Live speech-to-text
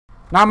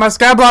Not my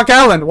Skyblock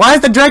Island. Why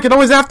is the dragon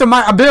always after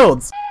my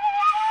builds?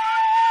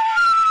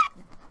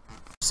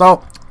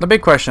 So, the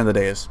big question of the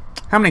day is,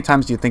 how many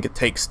times do you think it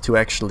takes to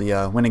actually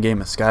win a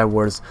game of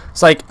Skywars?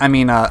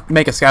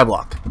 Make a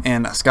Skyblock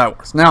in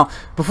Skywars. Now,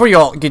 before you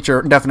all get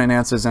your definite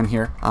answers in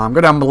here,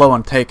 go down below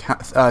and take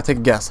a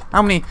guess.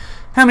 How many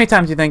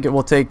times do you think it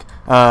will take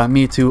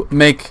me to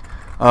make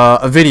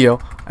a video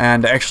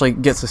and actually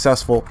get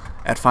successful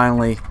at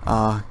finally,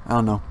 I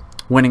don't know,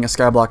 winning a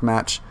Skyblock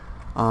match?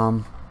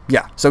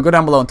 Yeah, so go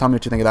down below and tell me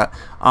what you think of that.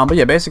 But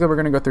yeah, basically we're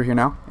going to go through here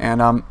now.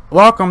 And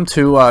welcome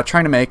to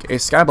trying to make a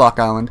Skyblock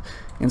Island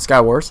in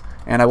Skywars.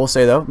 And I will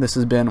say though, this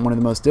has been one of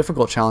the most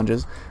difficult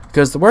challenges,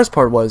 because the worst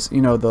part was,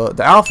 you know,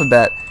 the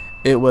alphabet,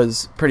 it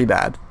was pretty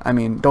bad. I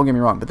mean, don't get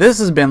me wrong, but this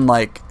has been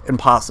like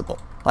impossible.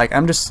 Like,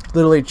 I'm just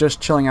literally just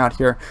chilling out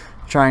here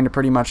trying to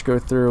pretty much go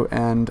through,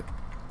 and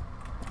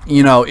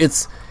you know,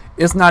 it's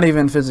not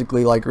even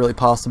physically like really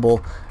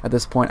possible at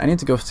this point. I need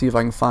to go see if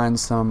I can find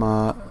some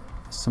I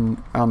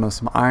don't know,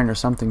 some iron or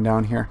something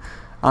down here.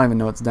 I don't even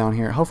know what's down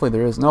here. Hopefully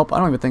there is. Nope, I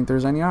don't even think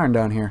there's any iron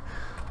down here.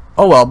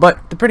 Oh well,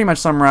 but to pretty much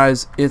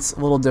summarize, it's a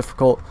little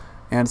difficult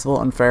and it's a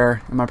little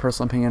unfair in my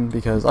personal opinion,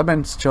 because I've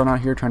been chilling out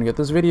here trying to get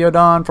this video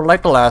done for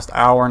like the last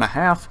hour and a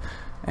half,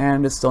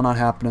 and it's still not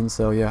happening.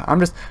 So yeah, I'm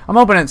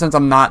hoping it, since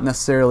I'm not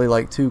necessarily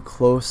like too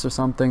close or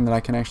something, that I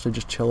can actually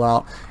just chill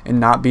out and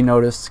not be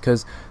noticed,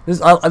 because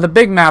the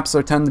big maps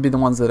tend to be the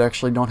ones that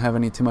actually don't have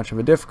any too much of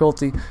a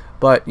difficulty.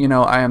 But you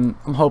know, I'm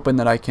hoping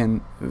that I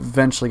can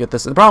eventually get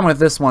this. The problem with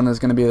this one is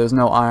going to be there's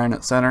no iron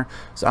at center,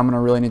 so I'm going to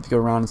really need to go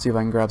around and see if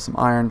I can grab some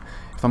iron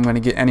if I'm going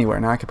to get anywhere.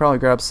 Now I could probably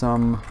grab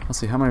some. Let's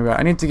see how many.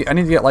 I need to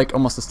get like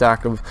almost a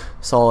stack of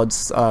solid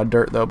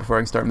dirt though before I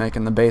can start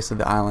making the base of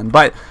the island.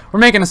 But we're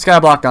making a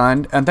Skyblock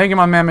Island, and thank you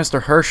my man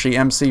Mr. Hershey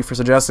MC for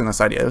suggesting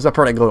this idea. It was a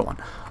pretty good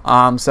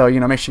one. So you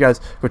know, make sure you guys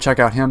go check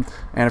out him,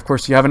 and of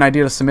course if you have an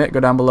idea to submit, go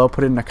down below,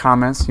 put it in the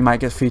comments. You might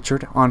get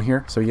featured on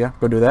here. So yeah,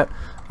 go do that.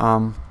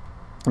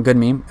 A good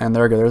meme, and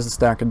there we go. There's a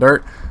stack of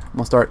dirt.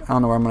 We'll start. I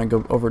don't know where I'm going to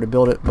go over to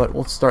build it, but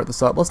we'll start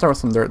this up. Let's start with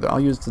some dirt. I'll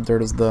use the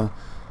dirt as the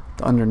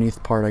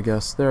underneath part, I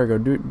guess. There we go.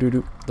 There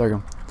we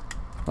go.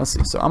 Let's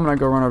see. So I'm going to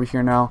go run over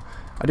here now.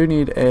 I do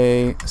need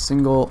a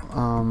single.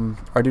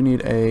 I do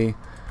need a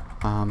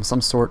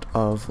some sort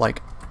of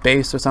like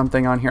base or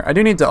something on here. I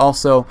do need to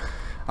also.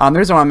 The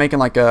reason why I'm making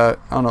like I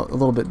don't know, a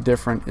little bit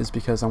different is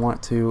because I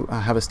want to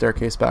have a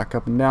staircase back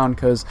up and down,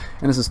 and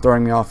this is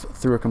throwing me off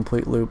through a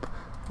complete loop.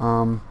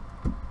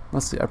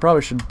 Let's see, I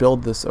probably should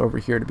build this over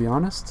here, to be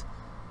honest.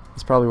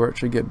 That's probably where it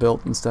should get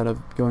built instead of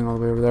going all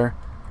the way over there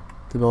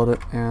to build it.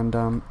 And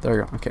there we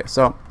go. Okay,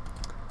 so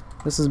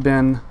this has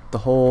been the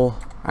whole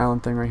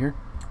island thing right here.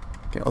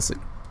 Okay, let's see.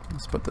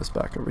 Let's put this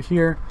back over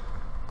here.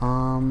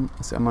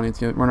 Let's see, I'm gonna need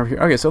to run over here.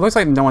 Okay, so it looks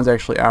like no one's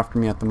actually after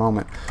me at the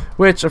moment,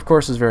 which of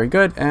course is very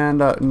good,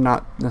 and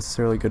not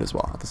necessarily good as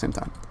well at the same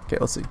time. Okay,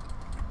 let's see.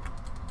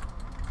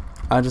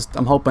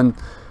 I'm hoping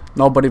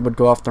nobody would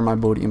go after my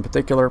booty in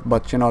particular,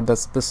 but you know,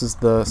 this is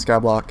the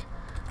Skyblock,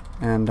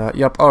 and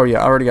yep. Oh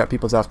yeah, I already got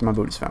people's after my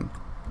booties, fam.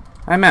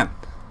 Amen.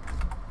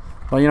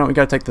 Well, you know, we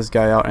gotta take this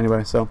guy out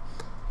anyway, so.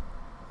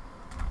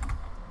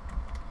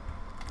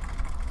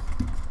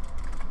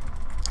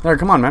 There,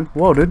 come on, man.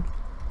 Whoa, dude.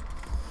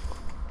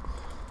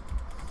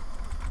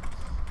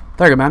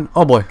 There you go, man.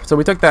 Oh boy. So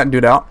we took that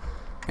dude out,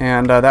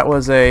 and that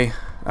was a,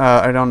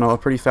 I don't know, a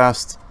pretty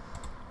fast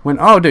win.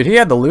 Oh, dude, he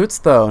had the loots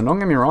though. Don't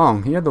get me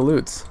wrong, he had the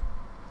loots.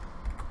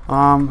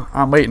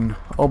 I'm waiting.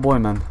 Oh boy,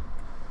 man.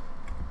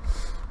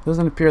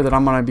 Doesn't appear that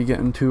I'm gonna be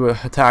getting too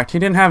attacked. He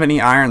didn't have any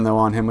iron though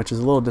on him, which is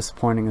a little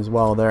disappointing as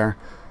well there.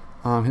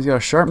 He's got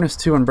a sharpness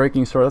 2 and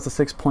breaking sword. That's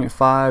a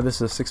 6.5.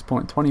 This is a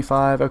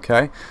 6.25.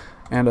 Okay,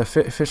 and a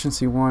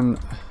efficiency 1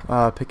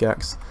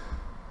 pickaxe.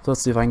 So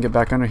let's see if I can get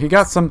back under. He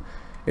got some.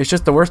 It's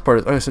just the worst part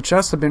is, oh, so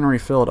chests have been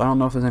refilled. I don't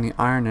know if there's any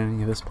iron in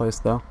any of this place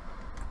though.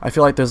 I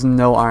feel like there's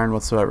no iron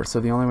whatsoever.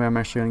 So the only way I'm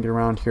actually gonna get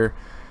around here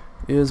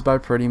is by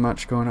pretty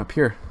much going up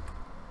here.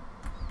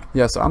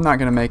 Yeah, so I'm not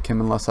gonna make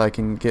him unless I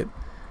can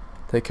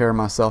take care of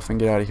myself and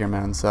get out of here,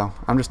 man. So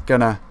I'm just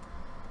gonna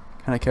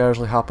kind of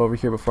casually hop over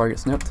here before I get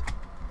snipped.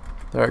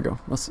 There I go.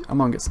 Let's see. I'm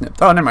gonna get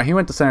snipped. Oh, never mind. He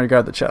went to center to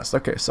guard the chest.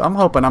 Okay, so I'm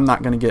hoping I'm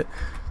not gonna get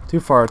too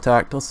far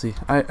attacked. Let's see.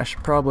 I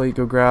should probably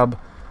go grab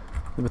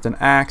with an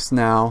axe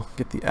now.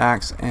 Get the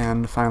axe,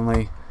 and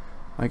finally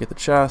I get the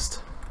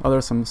chest. Oh,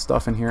 there's some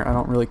stuff in here. I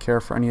don't really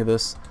care for any of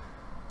this.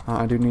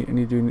 I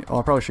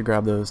probably should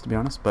grab those, to be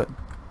honest, but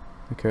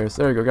who cares?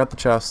 There you go. Got the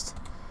chest.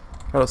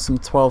 Got some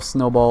 12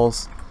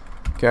 snowballs.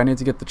 Okay, I need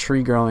to get the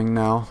tree growing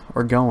now,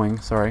 or going.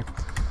 Sorry.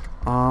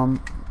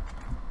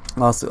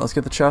 Let's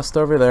get the chest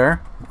over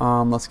there.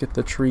 Let's get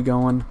the tree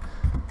going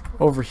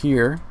over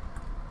here,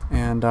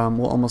 and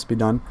we'll almost be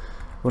done.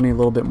 We'll need a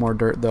little bit more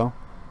dirt though.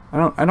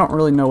 I don't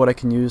really know what I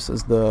can use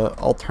as the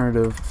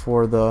alternative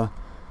for the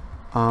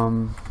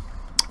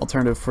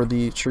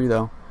tree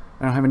though.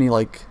 I don't have any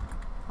like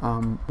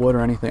wood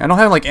or anything. I don't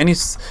have like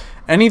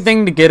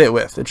anything to get it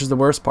with, which is the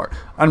worst part.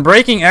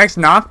 Unbreaking X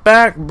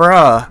knockback,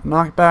 bruh.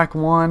 Knockback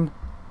 1.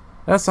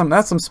 That's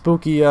some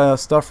spooky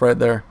stuff right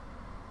there.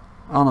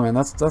 I don't know, man.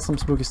 That's some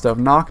spooky stuff.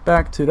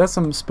 Knockback too. That's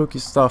some spooky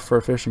stuff for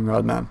a fishing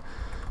rod, man.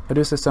 I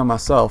do say so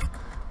myself.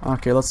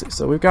 Okay, let's see.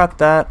 So we've got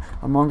that.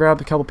 I'm gonna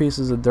grab a couple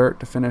pieces of dirt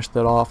to finish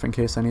that off in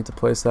case I need to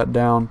place that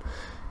down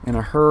in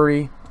a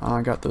hurry.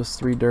 I got those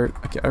 3 dirt.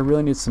 Okay, I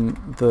really need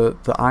some the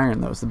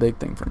iron though. Is the big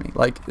thing for me.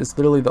 Like, it's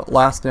literally the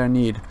last thing I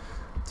need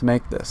to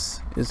make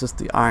this is just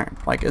the iron.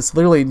 Like, it's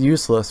literally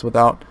useless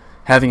without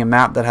having a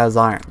map that has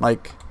iron.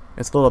 Like,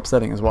 it's a little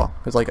upsetting as well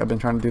because like I've been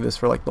trying to do this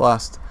for like the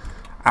last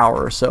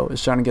hour or so,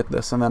 is trying to get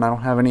this, and then I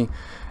don't have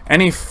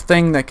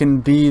anything that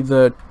can be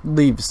the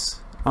leaves.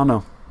 I don't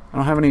know. I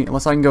don't have any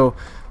unless I can go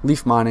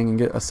leaf mining and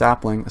get a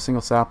sapling, a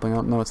single sapling. I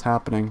don't know what's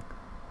happening.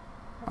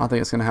 I don't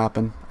think it's gonna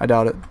happen. I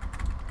doubt it.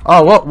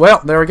 Oh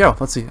well, there we go.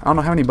 Let's see. I don't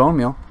have any bone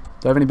meal.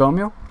 Do I have any bone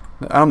meal?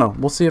 I don't know.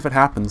 We'll see if it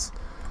happens.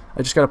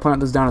 I just gotta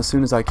plant this down as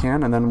soon as I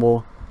can, and then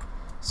we'll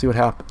see what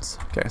happens.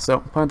 Okay, so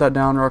plant that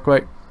down real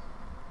quick.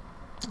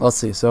 Let's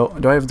see. So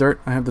do I have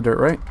dirt? I have the dirt,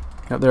 right?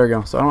 Yep, there we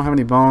go. So I don't have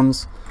any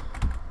bones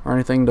or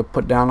anything to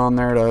put down on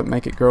there to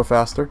make it grow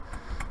faster.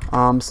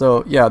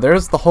 So yeah,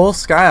 there's the whole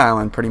Sky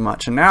Island pretty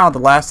much, and now the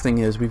last thing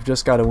is we've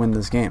just got to win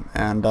this game,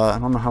 and I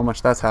don't know how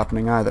much that's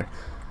happening either.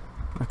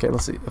 Okay,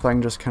 let's see if I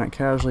can just kind of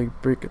casually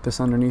break this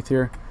underneath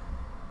here.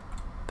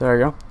 There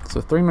we go.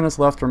 So 3 minutes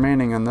left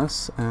remaining in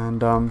this,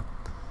 and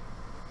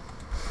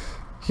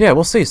yeah,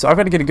 we'll see. So I've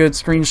got to get a good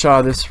screenshot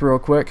of this real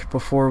quick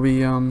before we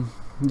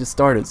get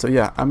started. So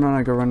yeah, I'm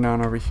gonna go run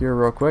down over here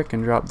real quick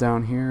and drop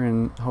down here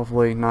and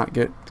hopefully not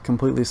get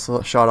completely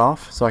shot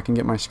off so I can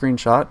get my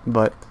screenshot.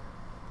 But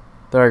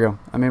there I go.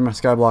 I made my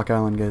Skyblock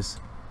Island, guys.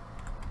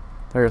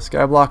 There you go,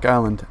 Skyblock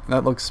Island.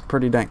 That looks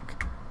pretty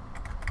dank.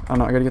 Oh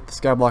no, I gotta get the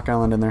Skyblock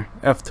Island in there.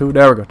 F2,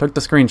 there we go. Took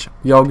the screenshot.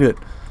 Y'all good.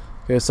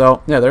 Okay,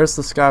 so yeah, there's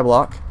the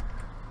Skyblock.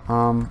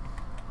 I'm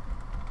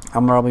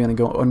probably gonna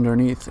go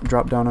underneath,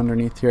 drop down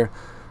underneath here,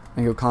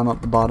 and go climb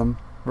up the bottom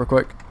real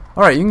quick.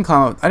 Alright, you can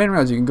climb up. I didn't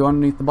realize you can go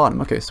underneath the bottom.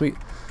 Okay, sweet.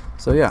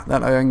 So yeah,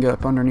 that I can get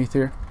up underneath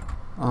here.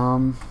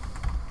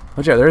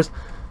 But yeah,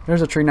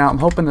 there's a tree now. I'm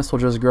hoping this will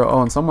just grow.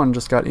 Oh, and someone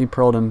just got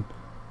e-pearled and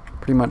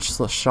pretty much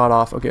shot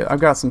off. Okay, I've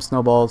got some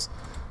snowballs.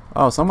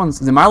 Oh,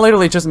 am I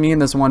literally just me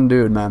and this one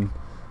dude, man?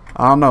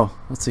 I don't know.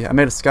 Let's see. I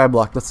made a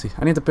skyblock. Let's see.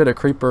 I need to put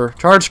a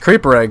charged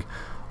creeper egg.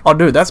 Oh,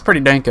 dude, that's pretty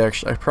dank,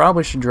 actually. I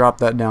probably should drop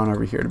that down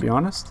over here, to be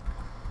honest.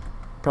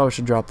 Probably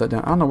should drop that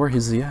down. I don't know where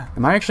he's at.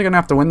 Am I actually going to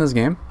have to win this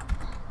game?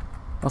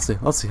 Let's see.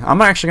 Let's see.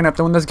 I'm actually going to have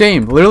to win this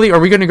game. Literally, are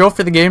we going to go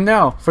for the game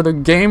now? For the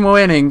game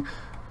winning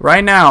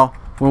right now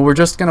when we're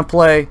just going to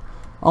play.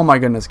 Oh, my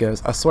goodness,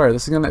 guys. I swear,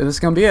 this is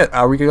gonna be it.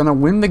 Are we going to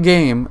win the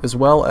game as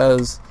well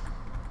as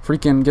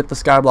freaking get the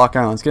Skyblock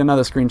Island? Let's get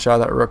another screenshot of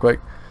that real quick.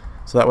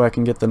 So that way I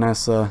can get the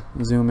nice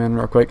zoom in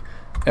real quick.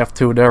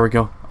 F2, there we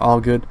go. All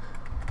good.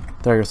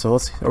 There we go. So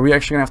let's see. Are we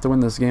actually going to have to win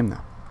this game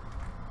now?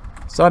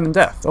 Sudden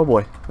death. Oh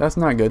boy. That's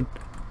not good.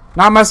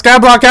 Not my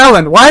Skyblock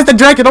Island. Why is the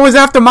dragon always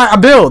after my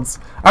builds?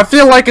 I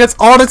feel like it's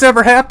all that's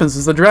ever happens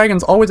is the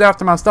dragon's always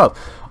after my stuff.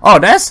 Oh,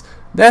 that's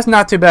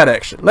not too bad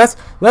actually. Let's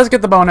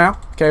get the bow now.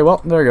 Okay, well,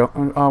 there you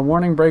go.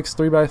 Warning breaks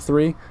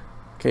 3x3.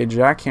 Okay,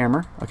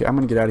 jackhammer. Okay, I'm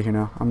going to get out of here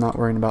now. I'm not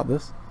worrying about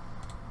this.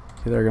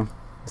 Okay, there we go.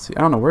 Let's see.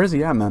 I don't know. Where is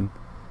he at, man?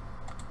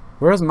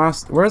 Why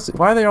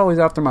are they always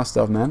after my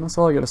stuff, man? That's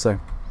all I gotta say.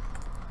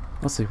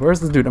 Let's see. Where's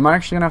this dude? Am I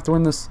actually gonna have to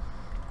win this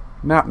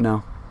map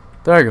now?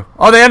 There you go.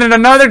 Oh, they added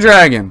another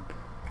dragon.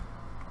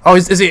 Oh,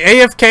 is he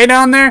AFK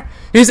down there?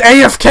 He's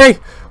AFK.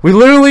 We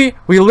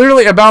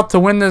literally about to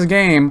win this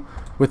game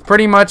with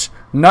pretty much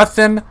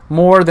nothing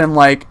more than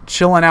like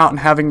chilling out and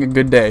having a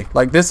good day.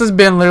 Like, this has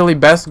been literally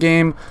best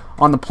game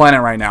on the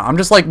planet right now. I'm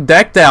just like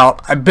decked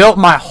out. I built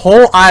my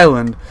whole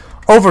island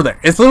over there.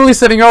 It's literally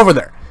sitting over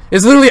there.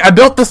 It's literally, I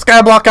built the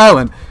Skyblock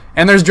Island,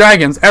 and there's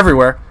dragons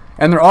everywhere,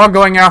 and they're all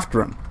going after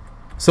him.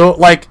 So,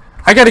 like,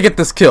 I gotta get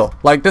this kill.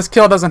 Like, this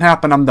kill doesn't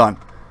happen, I'm done.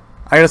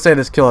 I gotta say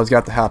this kill has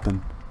got to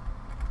happen.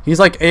 He's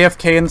like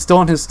AFK and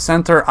still in his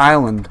center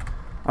island.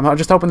 I'm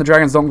just hoping the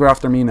dragons don't go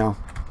after me now.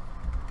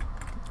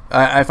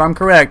 If I'm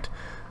correct,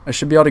 I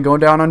should be able to go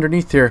down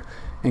underneath here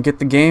and get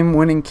the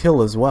game-winning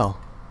kill as well.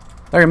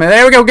 There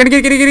we go. Get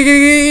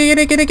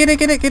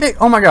it.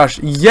 Oh my gosh,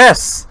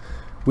 yes!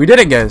 We did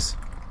it, guys.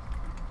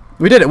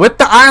 We did it with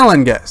the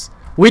island, guys.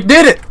 We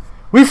did it.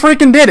 We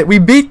freaking did it. We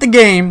beat the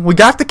game. We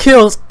got the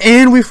kills,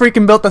 and we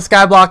freaking built the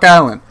Skyblock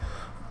Island.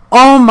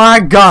 Oh my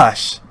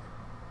gosh.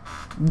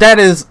 That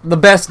is the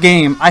best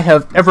game I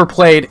have ever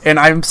played, and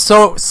I'm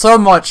so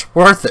much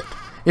worth it.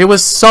 It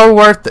was so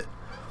worth it.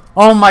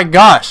 Oh my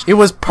gosh. It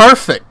was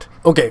perfect.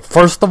 Okay,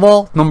 first of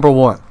all, number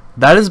one.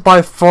 That is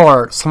by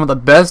far some of the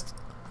best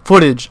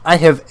footage I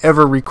have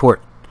ever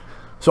recorded.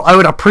 So I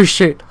would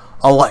appreciate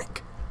a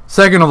like.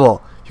 Second of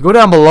all, you go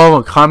down below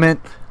and comment,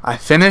 I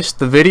finished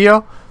the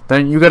video,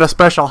 then you get a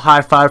special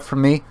high five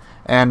from me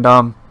and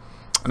an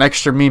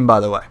extra meme, by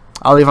the way.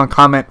 I'll leave a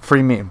comment,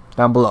 free meme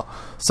down below.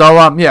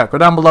 So yeah, go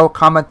down below,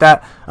 comment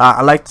that.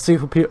 I like to see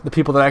the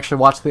people that actually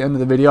watch the end of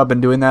the video. I've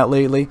been doing that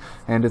lately,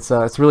 and it's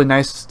really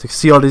nice to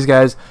see all these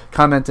guys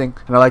commenting,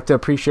 and I like to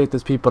appreciate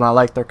those people, and I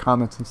like their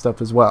comments and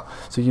stuff as well.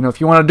 So you know,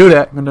 if you want to do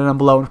that, go down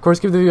below, and of course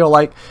give the video a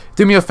like.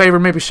 Do me a favor,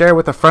 maybe share it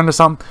with a friend or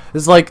something.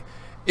 It's like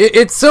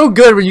it's so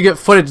good when you get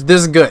footage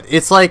this good.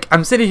 It's like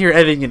I'm sitting here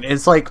editing it.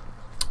 It's like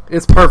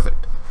it's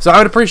perfect. So I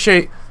would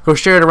appreciate, go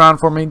share it around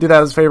for me. Do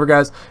that as a favor,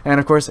 guys. And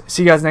of course,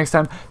 see you guys next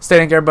time. Stay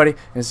dank, everybody,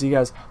 and see you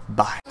guys.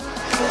 Bye.